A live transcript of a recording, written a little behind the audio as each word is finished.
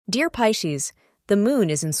Dear Pisces, the moon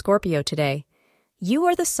is in Scorpio today. You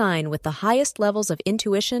are the sign with the highest levels of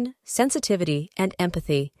intuition, sensitivity, and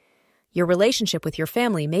empathy. Your relationship with your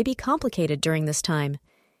family may be complicated during this time.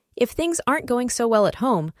 If things aren't going so well at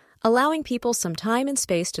home, allowing people some time and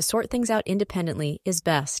space to sort things out independently is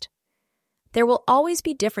best. There will always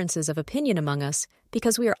be differences of opinion among us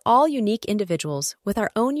because we are all unique individuals with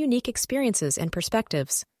our own unique experiences and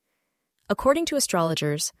perspectives. According to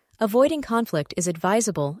astrologers, avoiding conflict is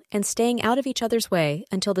advisable and staying out of each other's way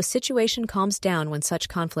until the situation calms down when such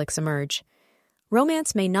conflicts emerge.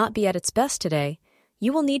 Romance may not be at its best today.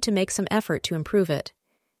 You will need to make some effort to improve it.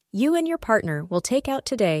 You and your partner will take out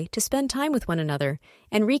today to spend time with one another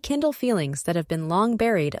and rekindle feelings that have been long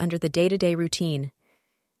buried under the day-to-day routine.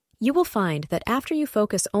 You will find that after you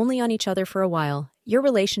focus only on each other for a while, your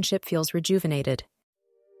relationship feels rejuvenated.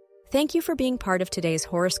 Thank you for being part of today's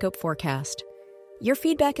horoscope forecast. Your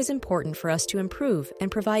feedback is important for us to improve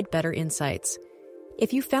and provide better insights.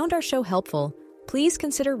 If you found our show helpful, please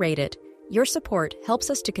consider rate it. Your support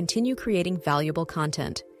helps us to continue creating valuable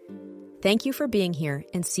content. Thank you for being here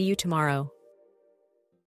and see you tomorrow.